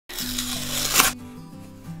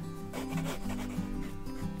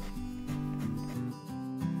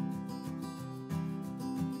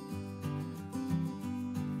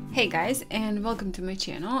Hey guys, and welcome to my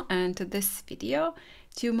channel and to this video,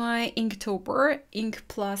 to my Inktober ink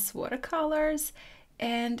plus watercolors.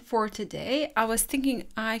 And for today I was thinking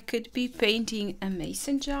I could be painting a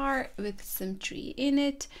mason jar with some tree in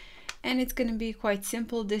it, and it's gonna be quite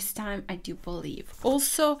simple this time, I do believe.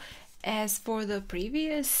 Also, as for the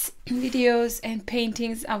previous videos and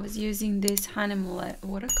paintings, I was using this Hahnemuhle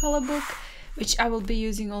watercolor book, which I will be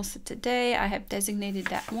using also today. I have designated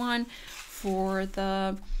that one for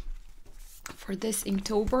this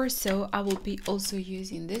Inktober, so I will be also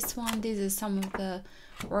using this one. This is some of the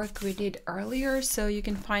work we did earlier, so you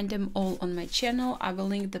can find them all on my channel. I will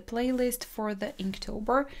link the playlist for the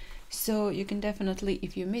Inktober, so you can definitely,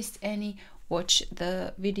 if you missed any, watch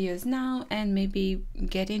the videos now and maybe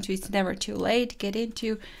get into, it's never too late, get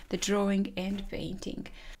into the drawing and painting.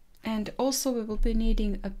 And also we will be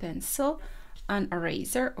needing a pencil, an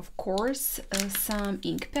eraser, of course, some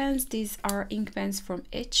ink pens. These are ink pens from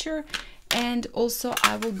Etcher, and also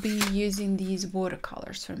I will be using these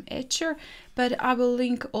watercolors from Etcher, but I will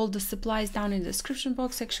link all the supplies down in the description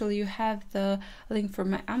box. Actually, you have the link for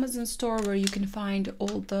my Amazon store where you can find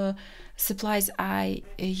all the supplies I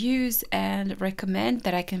use and recommend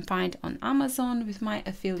that I can find on Amazon with my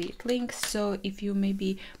affiliate links. So if you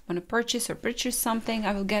maybe want to purchase something,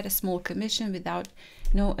 I will get a small commission without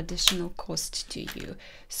no additional cost to you.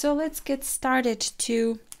 So let's get started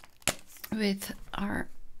with our,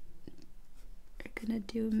 we're gonna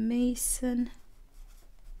do mason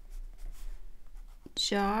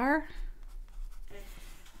jar.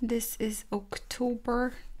 This is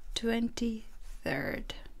October 23rd.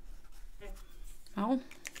 Oh,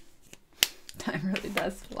 time really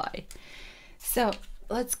does fly. So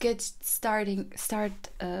let's start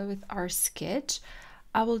with our sketch.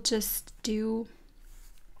 I will just do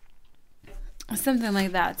something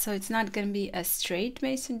like that. So it's not going to be a straight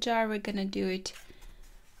mason jar. We're going to do it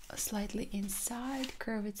slightly inside,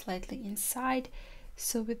 curve it slightly inside.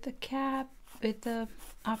 So with the cap, with the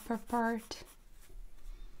upper part,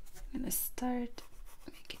 I'm going to start,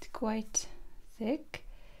 make it quite thick.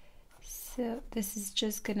 So this is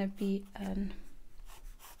just going to be a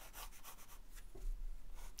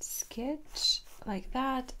sketch like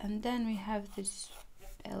that. And then we have this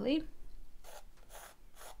belly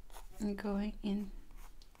going inside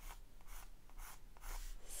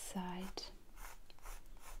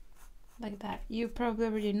like that. You probably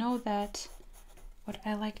already know that what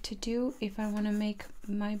I like to do if I want to make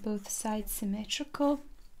my both sides symmetrical.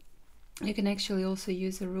 You can actually also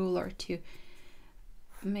use a ruler to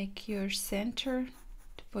make your center,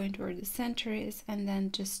 to point where the center is, and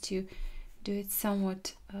then just to do it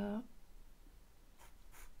somewhat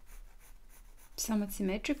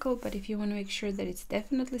symmetrical. But if you want to make sure that it's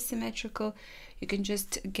definitely symmetrical, you can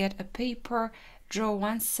just get a paper, draw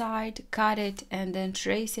one side, cut it, and then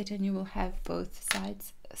trace it, and you will have both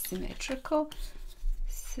sides symmetrical.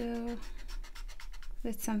 So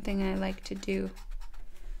that's something I like to do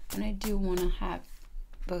when I do want to have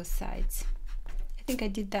both sides. I think I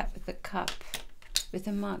did that with a cup, with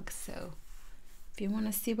a mug, so if you want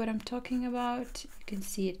to see what I'm talking about, you can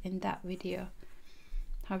see it in that video,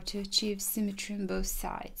 how to achieve symmetry on both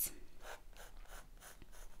sides.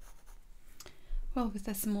 Well, with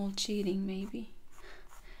a small cheating maybe.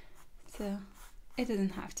 So it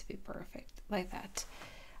doesn't have to be perfect like that.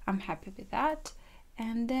 I'm happy with that.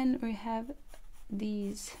 And then we have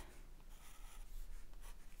these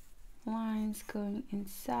lines going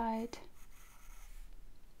inside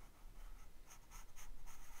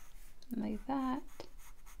like that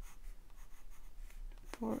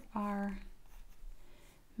for our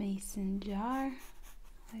mason jar,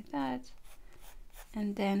 like that.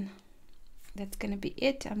 And then that's gonna be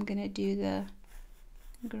it. I'm gonna do the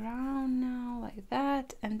ground now like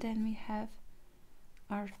that, and then we have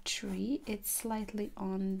our tree. It's slightly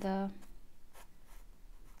on the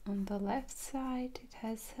left side. It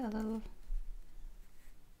has a little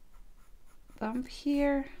bump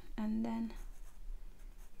here, and then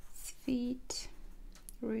its feet,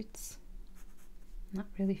 roots, not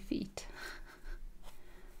really feet.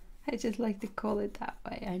 I just like to call it that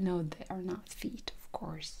way. I know they are not feet, of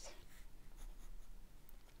course.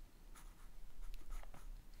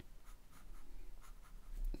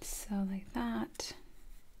 So like that,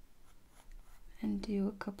 and do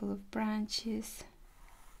a couple of branches.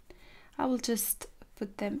 I will just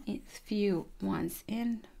put them in, few ones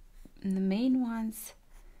in the main ones,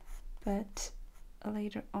 but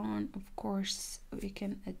later on, of course, we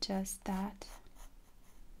can adjust that.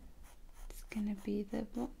 It's gonna be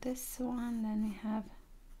this one, then we have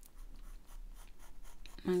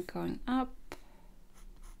one going up,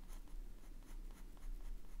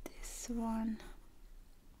 this one,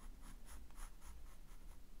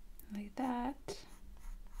 like that.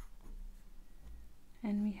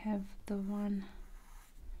 And we have the one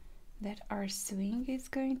that our swing is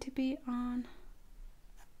going to be on,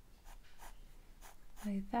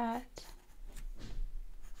 like that,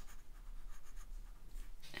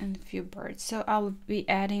 and a few birds. So I'll be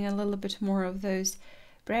adding a little bit more of those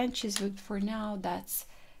branches, but for now that's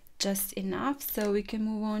just enough. So we can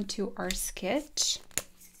move on to our sketch,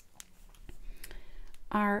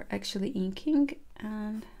 our actually inking,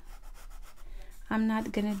 and I'm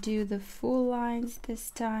not gonna do the full lines this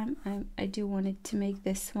time. I do want it to make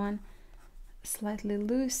this one slightly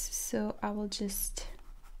loose, so I will just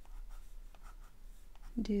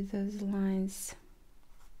do those lines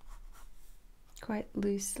quite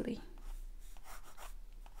loosely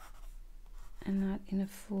and not in a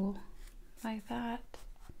full like that.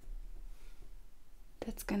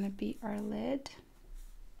 That's gonna be our lid.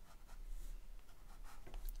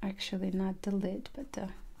 Actually not the lid, but the,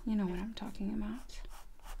 you know what I'm talking about.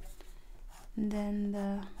 And then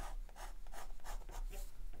the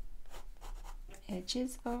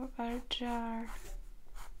edges of our jar,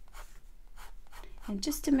 and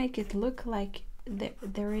just to make it look like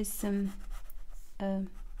there is some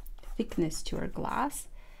thickness to our glass,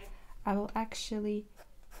 I will actually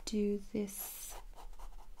do this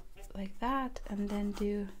like that, and then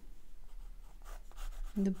do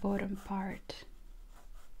the bottom part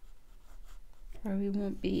where we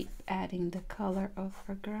won't be adding the color of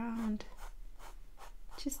our ground,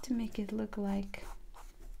 just to make it look like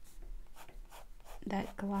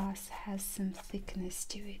that glass has some thickness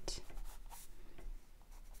to it,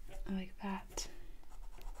 like that.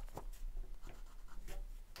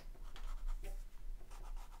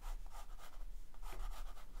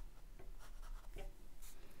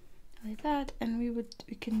 Like that, and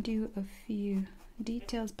we can do a few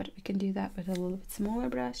details, but we can do that with a little bit smaller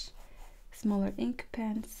brush, smaller ink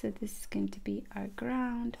pen. So this is going to be our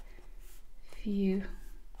ground, few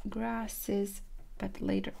grasses, but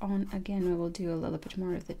later on again we will do a little bit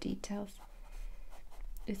more of the details.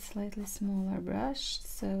 It's slightly smaller brush,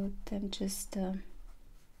 so then just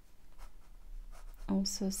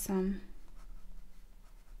also some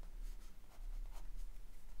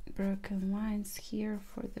broken lines here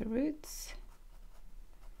for the roots,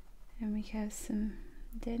 and we have some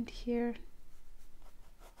dent here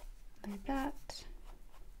like that.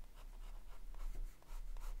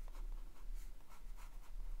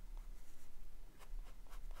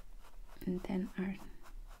 And then our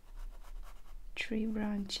tree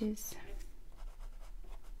branches.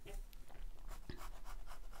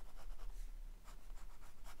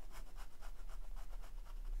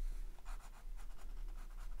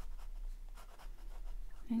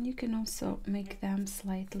 And you can also make them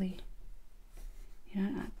slightly, you know,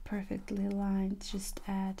 not perfectly lined, just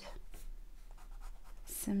add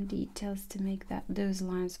some details to make those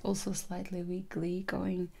lines also slightly wiggly,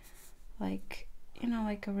 going like, you know,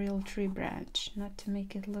 like a real tree branch, not to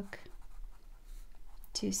make it look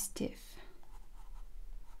too stiff.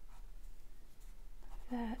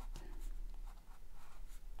 That.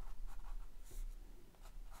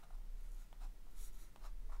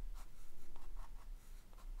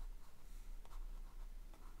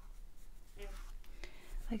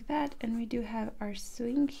 Like that, and we do have our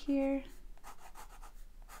swing here.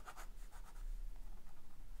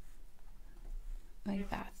 Like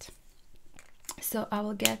that. So I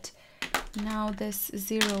will get now this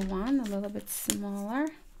 01 a little bit smaller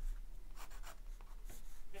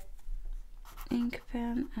ink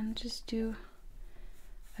pen and just do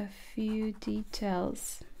a few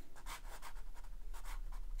details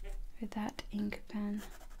with that ink pen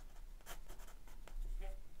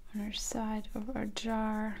on our side of our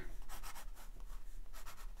jar,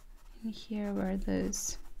 and here where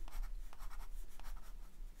those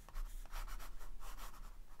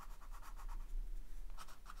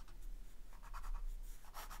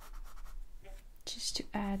just to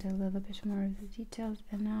add a little bit more of the details.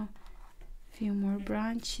 And now a few more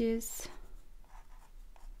branches.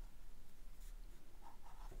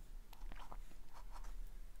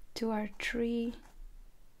 To our tree,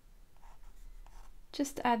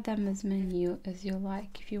 just add them as many as you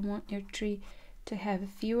like. If you want your tree to have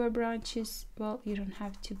fewer branches, well, you don't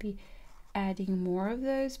have to be adding more of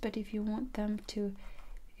those, but if you want them to,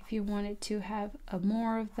 if you wanted to have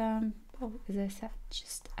more of them, well, as I said,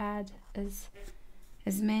 just add as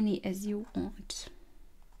many as you want.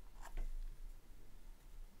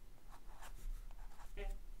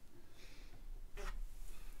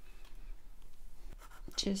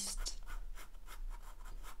 Just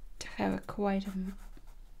to have a quite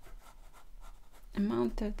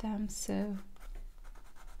amount of them, so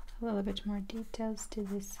a little bit more details to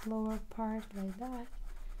this lower part, like that.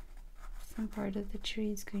 Some part of the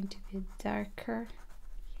tree is going to be darker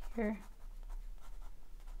here.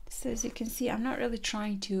 So as you can see, I'm not really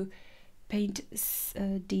trying to paint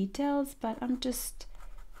details, but I'm just,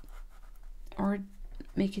 or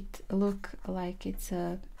make it look like it's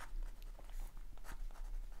a,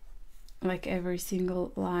 like every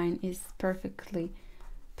single line is perfectly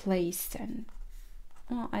placed. And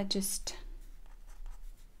well, I'm just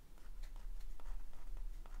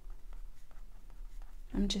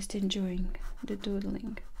enjoying the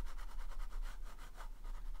doodling,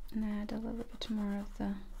 and add a little bit more of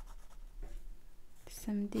the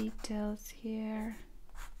some details here,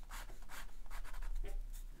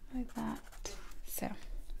 like that. So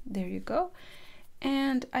there you go.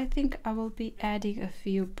 And I think I will be adding a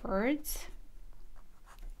few birds.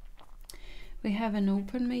 We have an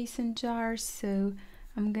open mason jar, so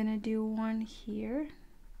I'm gonna do one here,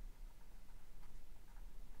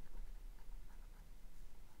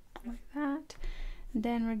 like that.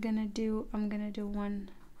 Then I'm gonna do one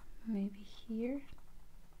maybe here,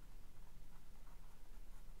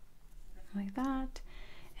 like that.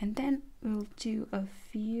 And then we'll do a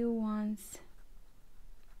few ones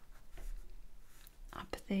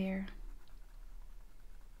up there.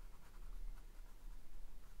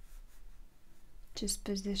 Just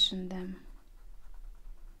position them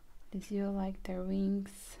as you like their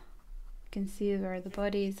wings. You can see where the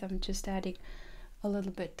body is. I'm just adding a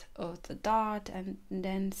little bit of the dot, and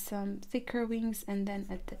then some thicker wings, and then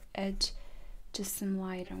at the edge just some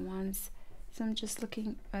lighter ones. So I'm just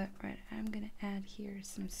looking at, right, I'm gonna add here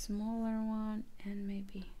some smaller one, and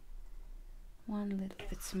maybe one little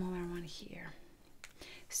bit smaller one here.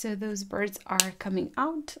 So those birds are coming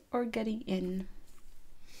out or getting in.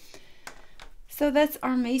 So that's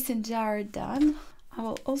our mason jar done. I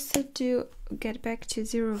will also get back to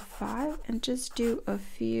 0.5 and just do a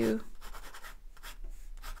few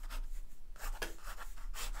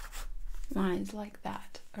lines like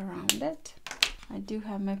that around it. I do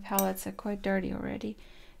have my palettes are quite dirty already.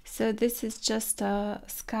 So this is just a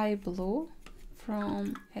sky blue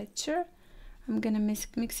from Etcher. I'm gonna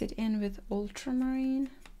mix it in with ultramarine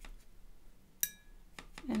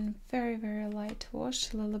and very light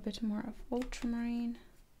wash, a little bit more of ultramarine.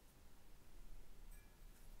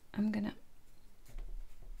 I'm gonna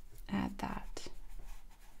add that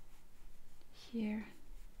here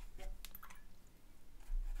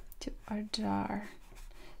to our jar.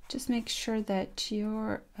 Just make sure that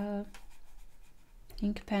your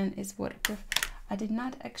ink pen is waterproof. I did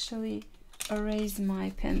not actually erase my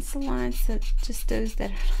pencil lines, so just those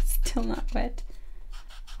that are still not wet.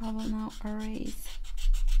 I will now erase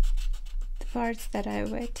the parts that I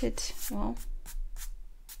wetted. Well,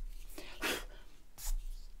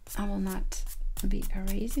 I will not be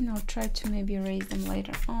erasing. I'll try to maybe erase them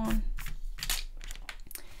later on.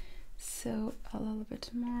 So a little bit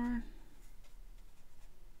more.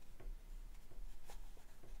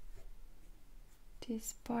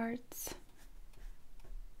 These parts,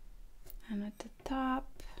 and at the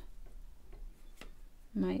top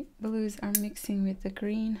my blues are mixing with the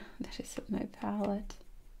green that is on my palette.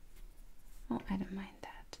 Oh, I don't mind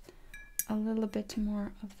that. A little bit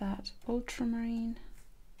more of that ultramarine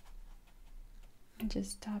and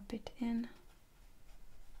just tap it in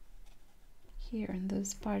here in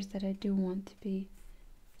those parts that I do want to be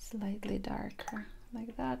slightly darker,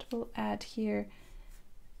 like that. We'll add here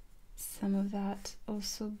some of that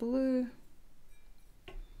also blue,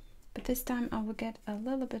 but this time I will get a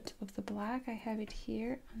little bit of the black. I have it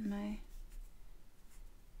here on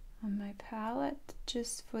my palette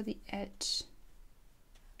just for the edge,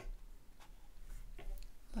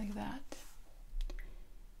 like that.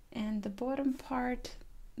 And the bottom part,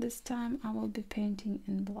 this time I will be painting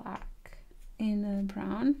in black, in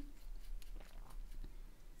brown.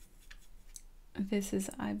 This is,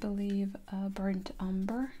 I believe, a burnt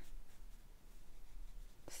umber.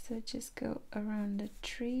 So just go around the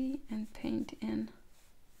tree and paint in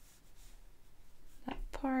that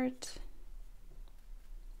part.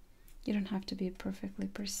 You don't have to be perfectly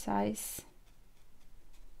precise,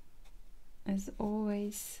 as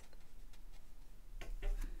always,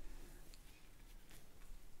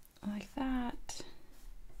 like that.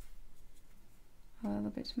 A little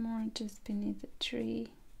bit more just beneath the tree,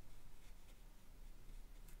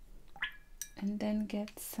 and then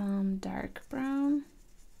get some dark brown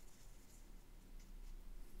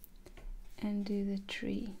and do the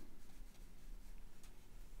tree.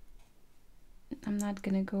 I'm not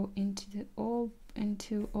gonna go into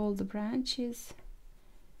all the branches,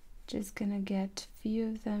 just gonna get a few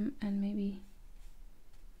of them and maybe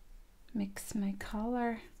mix my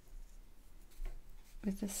color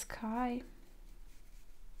with the sky,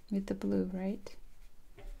 with the blue, right?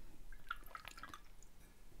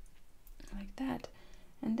 Like that.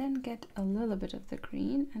 And then get a little bit of the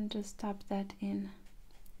green and just tap that in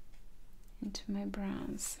into my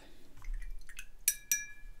browns.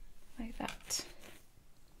 Like that.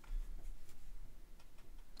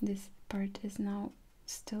 This part is now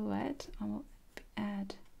still wet. I will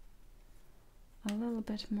add a little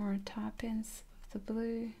bit more top-ins of the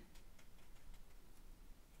blue.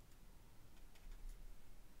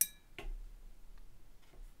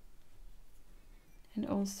 And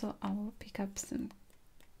also I will pick up some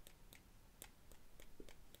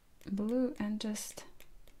blue and just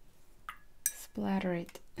splatter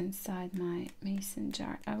it inside my mason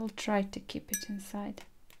jar. I will try to keep it inside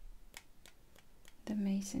the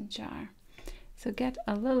mason jar. So get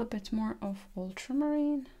a little bit more of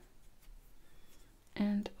ultramarine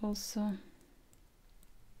and also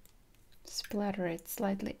splatter it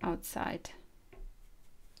slightly outside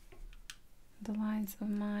the lines of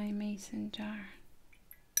my mason jar.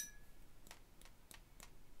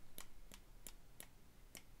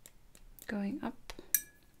 Going up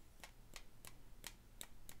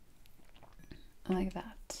like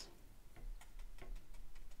that.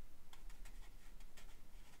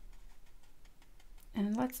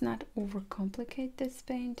 And let's not overcomplicate this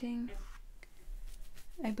painting.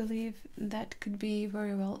 I believe that could be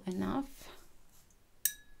very well enough.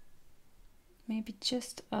 Maybe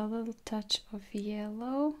just a little touch of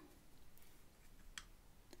yellow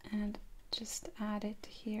and just add it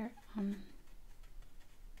here on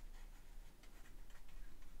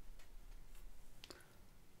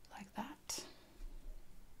like that.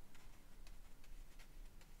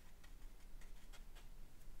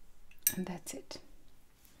 And that's it.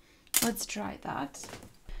 Let's dry that.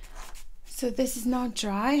 So this is now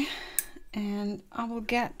dry, and I will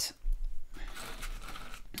get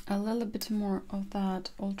a little bit more of that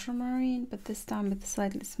ultramarine, but this time with a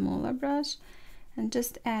slightly smaller brush, and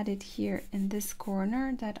just add it here in this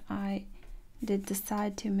corner that I did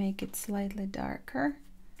decide to make it slightly darker.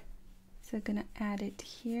 So I'm gonna add it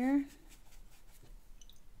here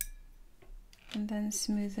and then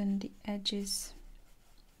smoothen the edges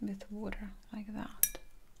with water like that.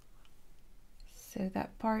 So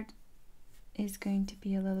that part is going to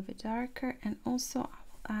be a little bit darker, and also I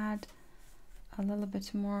will add a little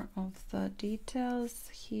bit more of the details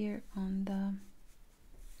here on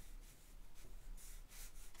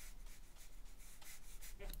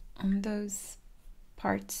those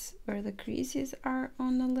parts where the creases are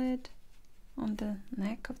on the lid, on the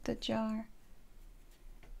neck of the jar,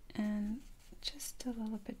 and just a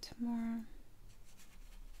little bit more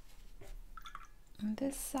on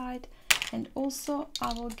this side. And also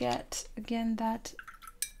I will get again that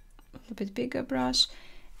a little bit bigger brush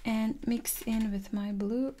and mix in with my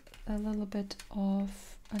blue a little bit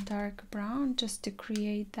of a dark brown just to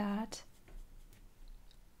create that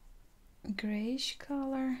grayish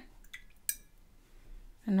color.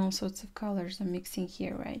 And all sorts of colors I'm mixing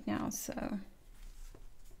here right now, so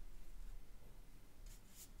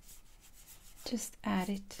just add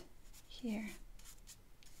it here.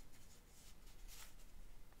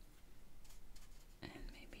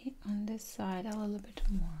 On this side a little bit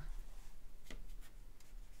more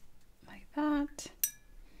like that,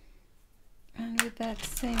 and with that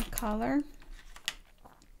same color,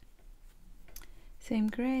 same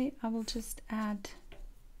gray, I will just add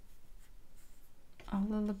a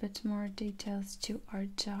little bit more details to our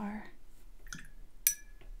jar,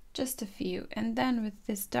 just a few. And then with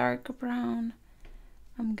this dark brown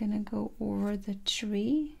I'm gonna go over the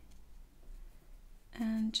tree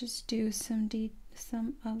and just do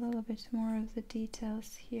a little bit more of the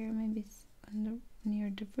details here, maybe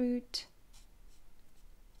near the root.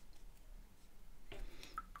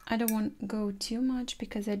 I don't want to go too much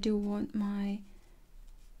because I do want my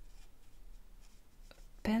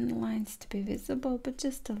pen lines to be visible, but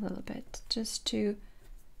just a little bit, just to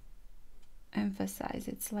emphasize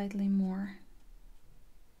it slightly more.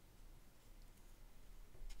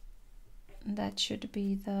 That should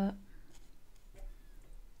be the,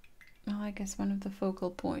 well, I guess one of the focal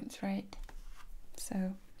points, right?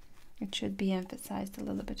 So it should be emphasized a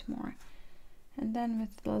little bit more. And then with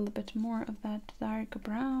a little bit more of that dark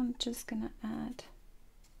brown, just gonna add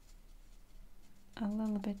a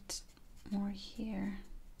little bit more here.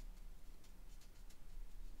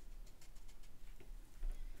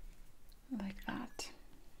 Like that.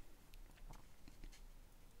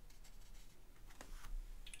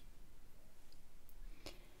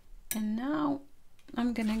 And now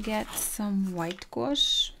I'm gonna get some white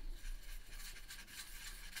gouache,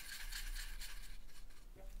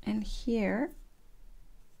 and here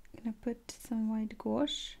gonna put some white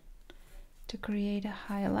gouache to create a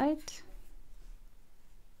highlight.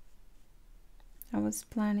 I was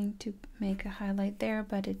planning to make a highlight there,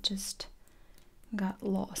 but it just got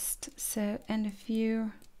lost. So, and a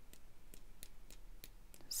few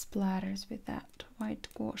splatters with that white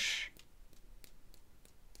gouache.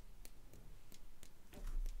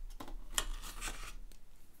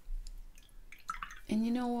 And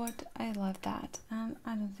you know what? I love that.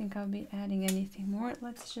 I don't think I'll be adding anything more.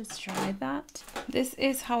 Let's just try that. This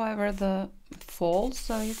is, however, the fall,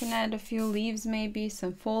 so you can add a few leaves, maybe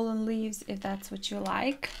some fallen leaves, if that's what you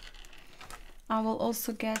like. I will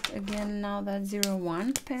also get again now that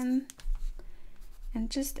 01 pen and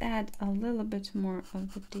just add a little bit more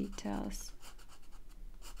of the details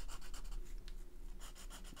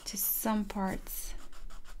to some parts.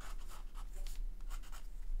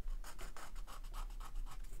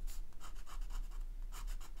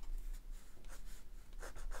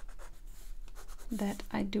 That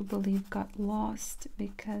I do believe got lost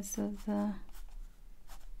because of the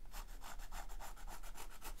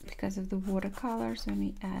watercolors, when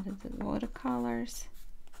we added the watercolors,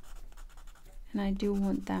 and I do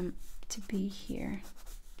want them to be here.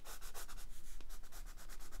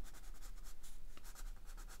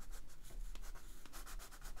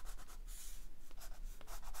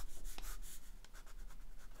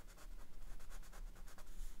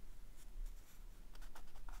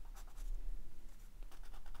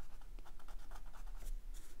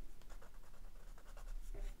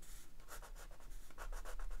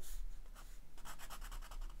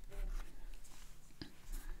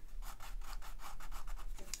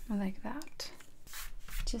 Like that.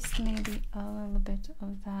 Just maybe a little bit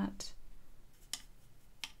of that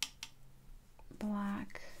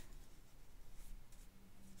black.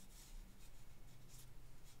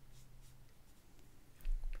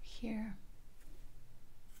 Here.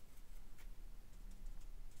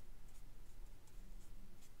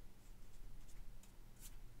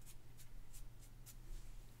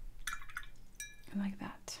 Like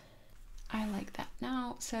that. I like that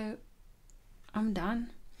now, so I'm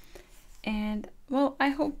done. And well, I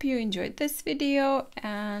hope you enjoyed this video,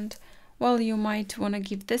 and well, you might want to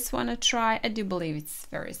give this one a try. I do believe it's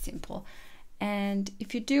very simple, and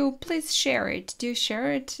if you do, please share it. Do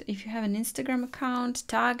share it. If you have an Instagram account,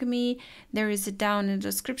 tag me. There is down in the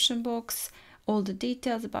description box all the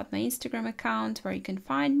details about my Instagram account, where you can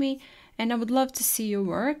find me, and I would love to see your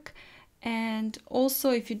work. And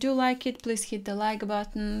also, if you do like it, please hit the like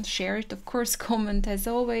button, share it, of course, comment as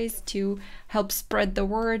always to help spread the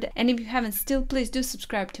word. And if you haven't still, please do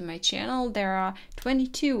subscribe to my channel. There are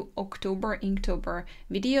 22 Inktober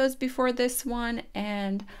videos before this one,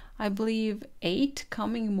 and I believe 8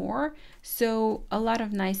 coming more. So a lot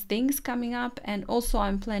of nice things coming up, and also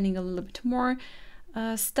I'm planning a little bit more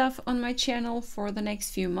stuff on my channel for the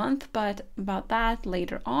next few months, but about that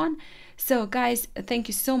later on. So guys, thank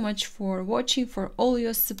you so much for watching, for all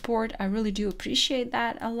your support. I really do appreciate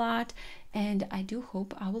that a lot, and I do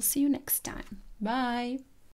hope I will see you next time. Bye.